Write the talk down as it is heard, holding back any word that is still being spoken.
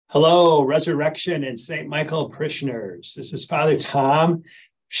Hello, Resurrection and St. Michael parishioners. This is Father Tom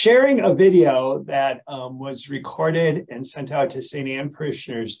sharing a video that was recorded and sent out to St. Anne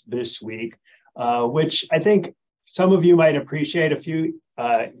parishioners this week, which I think some of you might appreciate. A few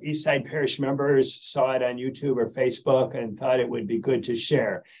Eastside parish members saw it on YouTube or Facebook and thought it would be good to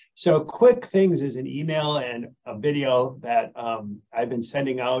share. So Quick Things is an email and a video that I've been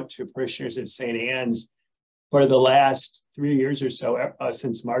sending out to parishioners at St. Anne's for the last 3 years or so,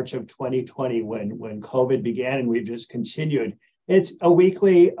 since March of 2020, when COVID began, and we've just continued. It's a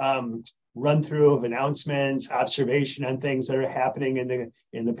weekly run through of announcements, observation on things that are happening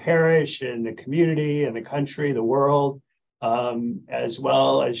in the parish, in the community, in the country, the world, as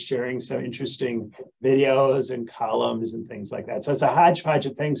well as sharing some interesting videos and columns and things like that. So it's a hodgepodge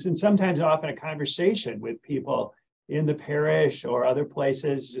of things, and sometimes often a conversation with people in the parish or other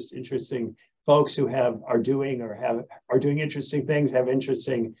places, just interesting folks who are doing interesting things, have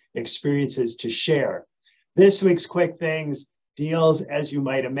interesting experiences to share. This week's Quick Things deals, as you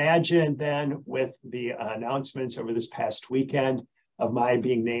might imagine, then with the announcements over this past weekend of my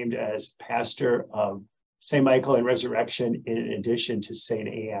being named as pastor of St. Michael and Resurrection in addition to St.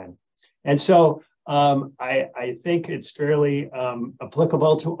 Anne. And so I think it's fairly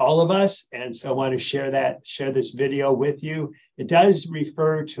applicable to all of us. And so I want to share this video with you. It does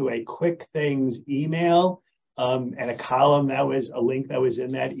refer to a Quick Things email and a column that was a link that was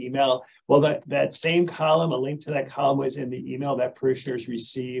in that email. Well, that same column, a link to that column was in the email that parishioners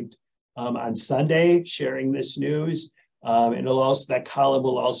received on Sunday, sharing this news. And that column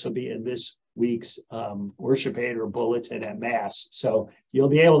will also be in this week's worship aid or bulletin at Mass. So you'll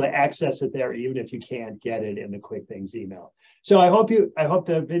be able to access it there, even if you can't get it in the Quick Things email. So I hope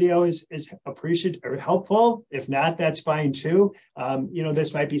the video is appreciated or helpful. If not, that's fine too.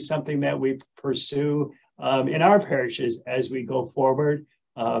 This might be something that we pursue in our parishes as we go forward.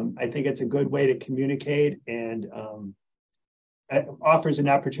 I think it's a good way to communicate, and it offers an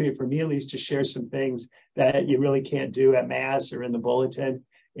opportunity for me at least to share some things that you really can't do at Mass or in the bulletin.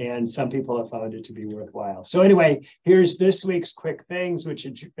 And some people have found it to be worthwhile. So anyway, here's this week's Quick Things, which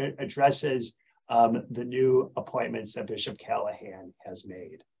addresses the new appointments that Bishop Callahan has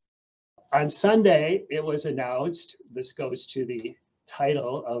made. On Sunday, it was announced, this goes to the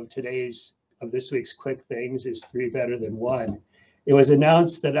title of this week's Quick Things, is 3 Better Than 1. It was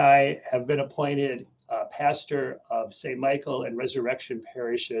announced that I have been appointed pastor of St. Michael and Resurrection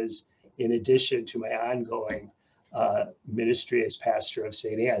parishes in addition to my ongoing ministry as pastor of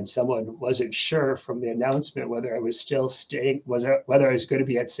St. Anne. Someone wasn't sure from the announcement whether I was still staying, whether I was going to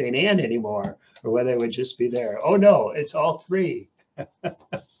be at St. Anne anymore, or whether I would just be there. Oh no, it's all 3.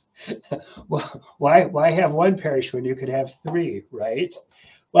 Well, why have one parish when you could have 3, right?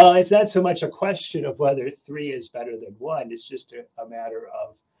 Well, it's not so much a question of whether 3 is better than 1. It's just a matter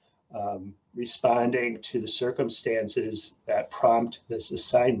of responding to the circumstances that prompt this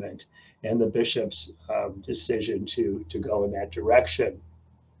assignment and the bishop's decision to go in that direction.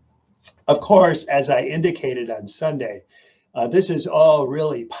 Of course, as I indicated on Sunday, this is all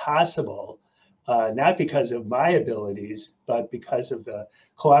really possible, not because of my abilities, but because of the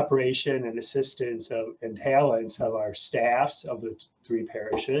cooperation and assistance and talents of our staffs of the 3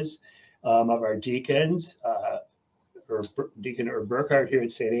 parishes, of our deacons, Deacon Burkhardt here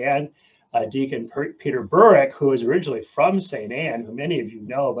at St. Anne, Deacon Peter Burrick, who is originally from St. Anne, who many of you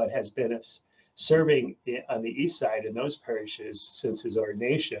know, but has been serving on the East Side in those parishes since his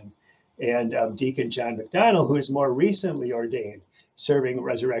ordination, and Deacon John McDonald, who is more recently ordained, serving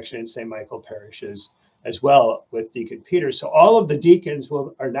Resurrection and St. Michael parishes as well with Deacon Peter. So all of the deacons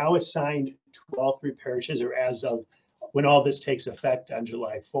are now assigned to all 3 parishes, or as of when all this takes effect on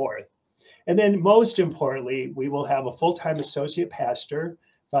July 4th. And then most importantly, we will have a full-time associate pastor,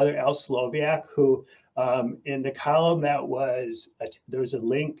 Father Al Sloviak, who in the column there was a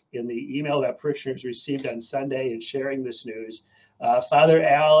link in the email that parishioners received on Sunday in sharing this news. Father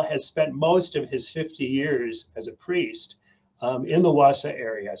Al has spent most of his 50 years as a priest in the Wausau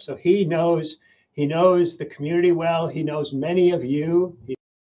area. So he knows the community well. He knows many of you. He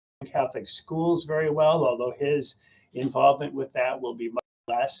knows Catholic schools very well, although his involvement with that will be much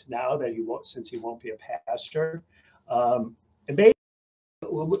less now that since he won't be a pastor. And basically,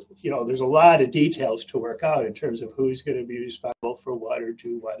 there's a lot of details to work out in terms of who's going to be responsible for what or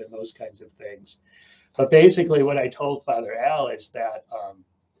do what and those kinds of things. But basically what I told Father Al is that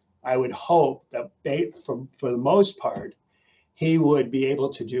I would hope that for the most part, he would be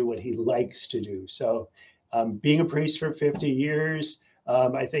able to do what he likes to do. So being a priest for 50 years,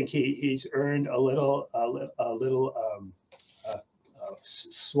 I think he's earned a little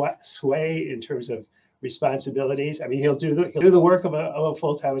sway in terms of responsibilities. I mean, he'll do the work of a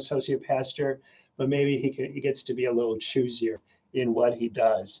full-time associate pastor, but maybe he gets to be a little choosier in what he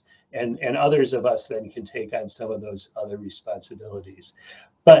does, and others of us then can take on some of those other responsibilities.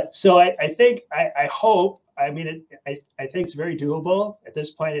 But so I think I hope, I mean, I think it's very doable at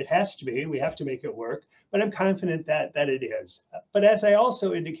this point. It has to be. We have to make it work, but I'm confident that it is. But as I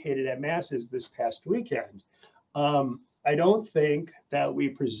also indicated at masses this past weekend, I don't think that we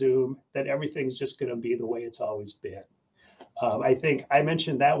presume that everything's just going to be the way it's always been. I think I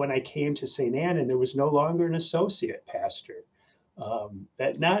mentioned that when I came to St. Anne and there was no longer an associate pastor,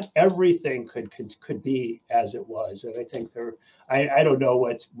 that not everything could be as it was. And I think I don't know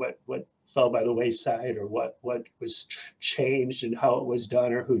what fell by the wayside or what was changed and how it was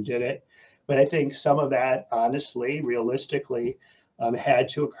done or who did it. But I think some of that, honestly, realistically, had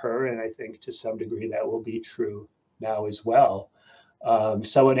to occur. And I think to some degree that will be true now as well.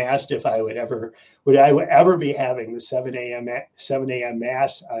 Someone asked if I would ever be having the 7 a.m.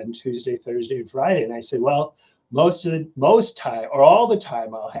 mass on Tuesday, Thursday, and Friday. And I said, well, most time or all the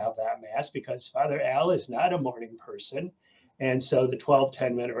time I'll have that mass because Father Al is not a morning person. And so the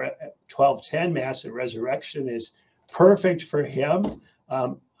 12:10 mass at Resurrection is perfect for him.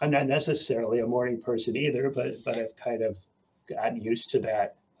 I'm not necessarily a morning person either, but I've kind of gotten used to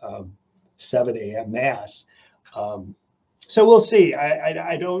that 7 a.m. mass. So we'll see.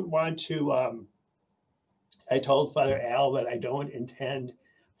 I don't want to, I told Father Al that I don't intend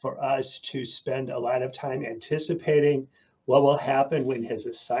for us to spend a lot of time anticipating what will happen when his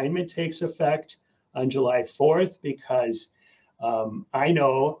assignment takes effect on July 4th, because I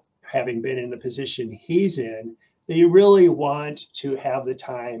know, having been in the position he's in, that you really want to have the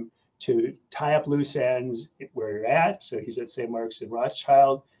time to tie up loose ends where you're at. So he's at St. Mark's and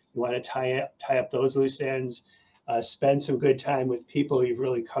Rothschild. You want to tie up those loose ends, spend some good time with people you've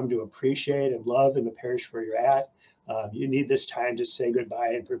really come to appreciate and love in the parish where you're at. You need this time to say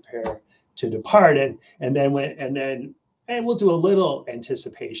goodbye and prepare to depart, and we'll do a little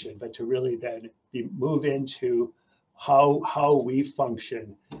anticipation, but to really then move into how we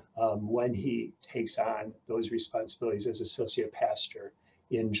function when he takes on those responsibilities as associate pastor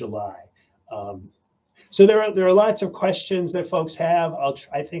in July. So there are lots of questions that folks have.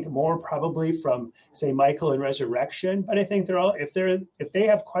 I think more probably from St. Michael and Resurrection, but I think if they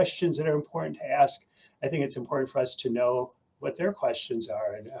have questions that are important to ask, I think it's important for us to know what their questions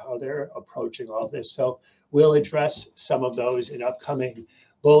are and how they're approaching all this. So we'll address some of those in upcoming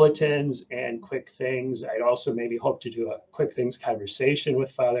bulletins and quick things. I'd also maybe hope to do a quick things conversation with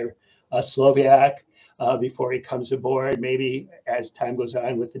Father Sloviak before he comes aboard, maybe as time goes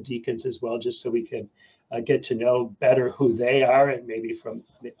on with the deacons as well, just so we can get to know better who they are, and maybe from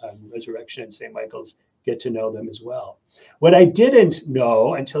Resurrection and St. Michael's get to know them as well. What I didn't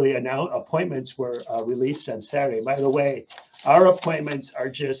know until the appointments were released on Saturday, by the way, our appointments are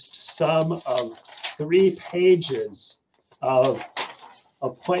just some of 3 pages of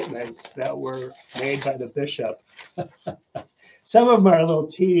appointments that were made by the bishop. Some of them are a little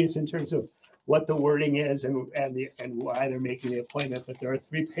tedious in terms of what the wording is and why they're making the appointment, but there are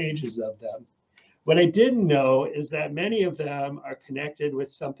 3 pages of them. What I didn't know is that many of them are connected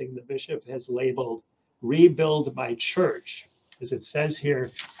with something the bishop has labeled Rebuild My Church, as it says here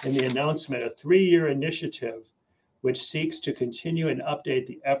in the announcement, a 3-year initiative which seeks to continue and update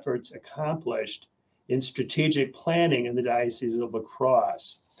the efforts accomplished in strategic planning in the Diocese of La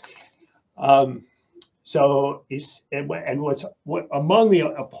Crosse. Among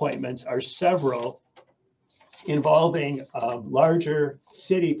the appointments are several involving larger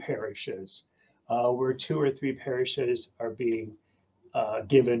city parishes, where 2 or 3 parishes are being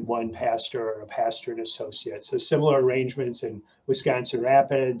given one pastor or a pastor and associate. So similar arrangements in Wisconsin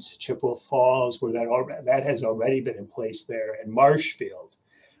Rapids, Chippewa Falls, where that has already been in place there, and Marshfield.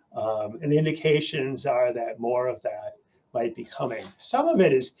 And the indications are that more of that might be coming. Some of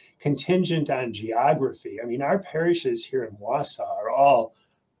it is contingent on geography. I mean, our parishes here in Wausau are all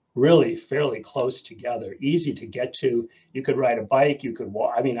really fairly close together, easy to get to. You could ride a bike, you could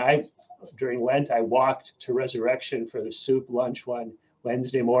walk. I mean, during Lent, I walked to Resurrection for the soup lunch one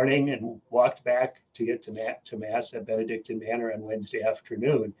Wednesday morning and walked back to get to Mass at Benedictine Manor on Wednesday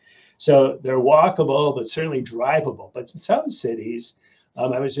afternoon. So they're walkable, but certainly drivable. But in some cities,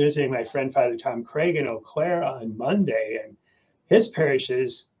 I was visiting my friend Father Tom Craig in Eau Claire on Monday, and his parish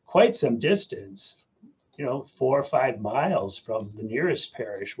is quite some distance, 4 or 5 miles from the nearest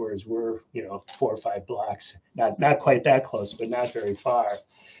parish, whereas we're, 4 or 5 blocks, not quite that close, but not very far.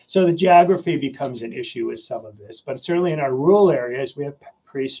 So the geography becomes an issue with some of this, but certainly in our rural areas, we have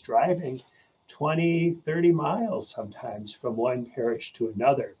priests driving 20, 30 miles sometimes from one parish to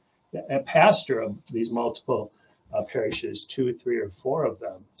another a pastor of these multiple parishes, 2, 3, or 4 of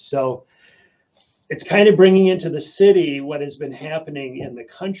them. So it's kind of bringing into the city what has been happening in the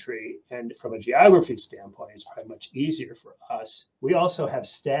country. And from a geography standpoint, it's probably much easier for us. We also have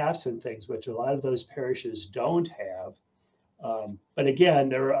staffs and things, which a lot of those parishes don't have. But again,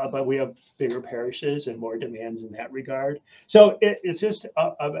 but we have bigger parishes and more demands in that regard. So it's just,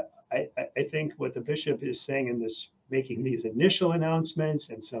 I think what the bishop is saying in this, making these initial announcements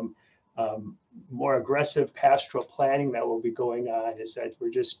and some more aggressive pastoral planning that will be going on, is that we're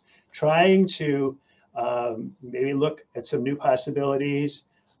just trying to maybe look at some new possibilities,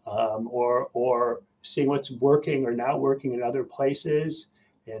 or seeing what's working or not working in other places,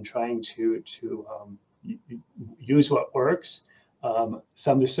 and trying to use what works.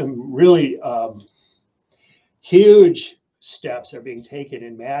 There's some really huge steps are being taken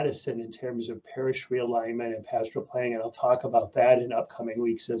in Madison in terms of parish realignment and pastoral planning, and I'll talk about that in upcoming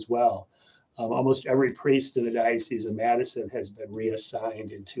weeks as well. Almost every priest in the Diocese of Madison has been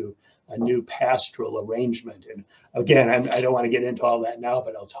reassigned into a new pastoral arrangement. And again, I don't want to get into all that now,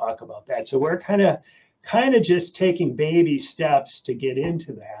 but I'll talk about that. So we're kind of just taking baby steps to get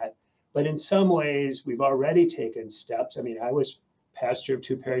into that. But in some ways, we've already taken steps. I mean, I was pastor of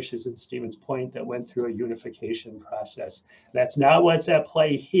 2 parishes in Stevens Point that went through a unification process. That's not what's at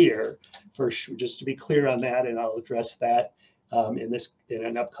play here, for sure, just to be clear on that, and I'll address that in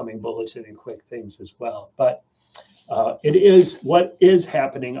an upcoming bulletin and quick things as well. But it is what is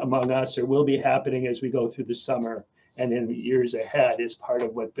happening among us, or will be happening as we go through the summer and in the years ahead, is part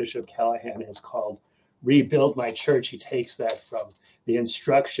of what Bishop Callahan has called Rebuild My Church. He takes that from the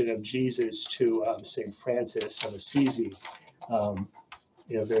instruction of Jesus to St. Francis of Assisi.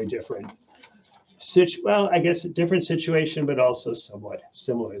 Very different, well, I guess a different situation, but also somewhat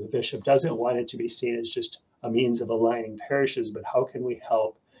similar. The bishop doesn't want it to be seen as just a means of aligning parishes, but how can we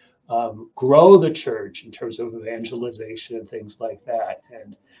help grow the church in terms of evangelization and things like that?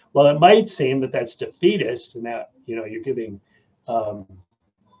 And while it might seem that that's defeatist, and that you're giving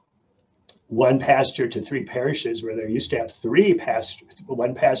one pastor to 3 parishes where there used to have 3 pastors,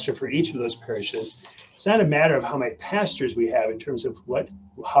 one pastor for each of those parishes. It's not a matter of how many pastors we have in terms of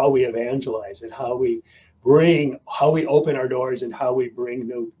how we evangelize and how we open our doors and how we bring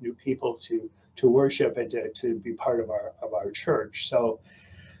new people to worship and to be part of our church. So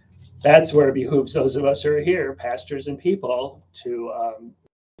that's where it behooves those of us who are here, pastors and people, to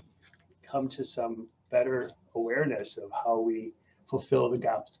come to some better awareness of how we fulfill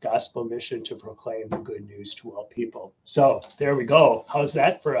the gospel mission to proclaim the good news to all people. So there we go. How's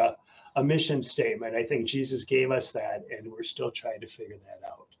that for a mission statement? I think Jesus gave us that, and we're still trying to figure that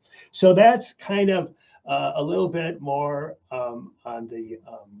out. So that's kind of a little bit more on the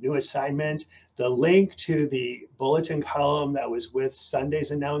new assignment. The link to the bulletin column that was with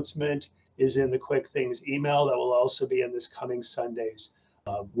Sunday's announcement is in the Quick Things email that will also be in this coming Sunday's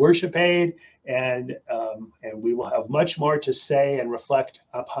worship aid, and we will have much more to say and reflect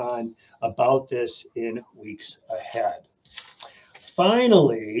upon about this in weeks ahead.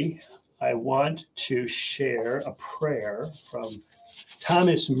 Finally, I want to share a prayer from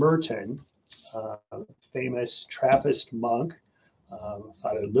Thomas Merton, famous Trappist monk.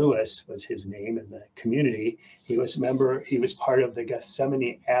 Father Lewis was his name in the community. He was part of the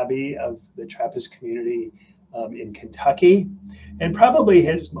Gethsemane Abbey of the Trappist community in Kentucky, and probably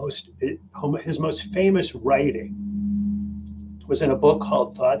his most famous writing was in a book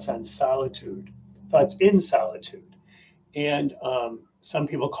called Thoughts in Solitude, and some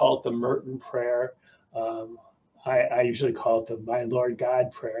people call it the Merton Prayer. I usually call it the My Lord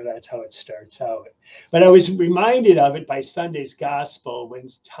God prayer. That's how it starts out. But I was reminded of it by Sunday's gospel when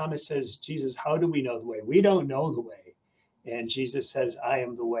Thomas says, Jesus, how do we know the way? We don't know the way. And Jesus says, I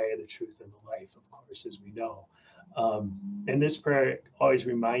am the way, the truth, and the life, of course, as we know. And this prayer always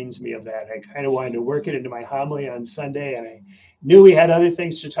reminds me of that. I kind of wanted to work it into my homily on Sunday, and I knew we had other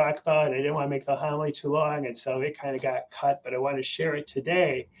things to talk about. And I didn't want to make the homily too long, and so it kind of got cut, but I want to share it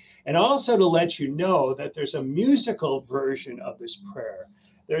today. And also to let you know that there's a musical version of this prayer.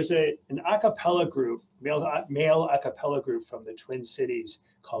 There's an a cappella group, male a cappella group from the Twin Cities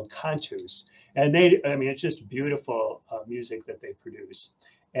called Cantus. And it's just beautiful music that they produce.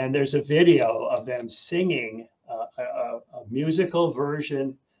 And there's a video of them singing a musical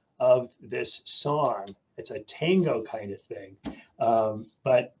version of this song. It's a tango kind of thing,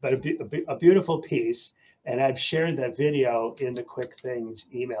 but a beautiful piece. And I've shared that video in the Quick Things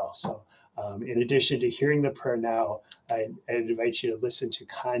email. So in addition to hearing the prayer now, I invite you to listen to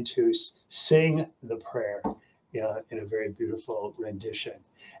Cantus sing the prayer. in a very beautiful rendition.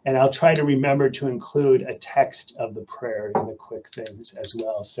 And I'll try to remember to include a text of the prayer in the quick things as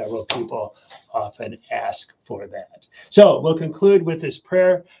well. Several people often ask for that. So we'll conclude with this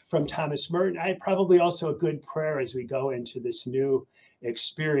prayer from Thomas Merton. Probably also a good prayer as we go into this new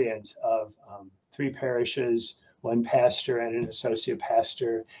experience of 3 parishes, 1 pastor and an associate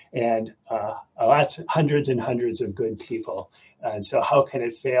pastor, and hundreds and hundreds of good people. And so how can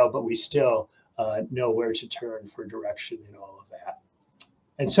it fail? But we still know where to turn for direction in all of that.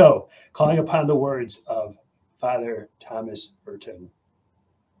 And so, calling upon the words of Father Thomas Merton.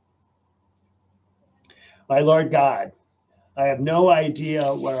 My Lord God, I have no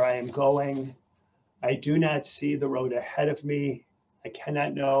idea where I am going. I do not see the road ahead of me. I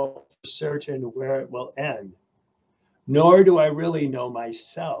cannot know for certain where it will end, nor do I really know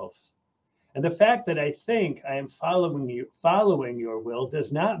myself. And the fact that I think I am following your will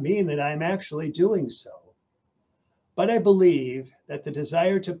does not mean that I am actually doing so. But I believe that the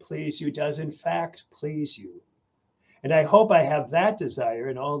desire to please you does in fact please you. And I hope I have that desire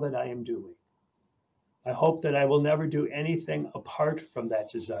in all that I am doing. I hope that I will never do anything apart from that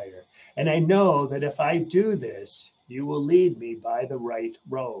desire. And I know that if I do this, you will lead me by the right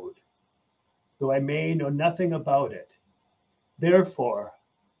road, though I may know nothing about it. Therefore,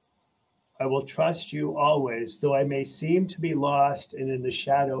 I will trust you always, though I may seem to be lost and in the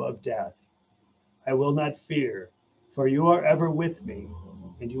shadow of death. I will not fear, for you are ever with me,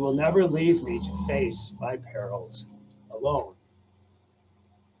 and you will never leave me to face my perils alone.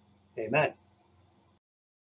 Amen.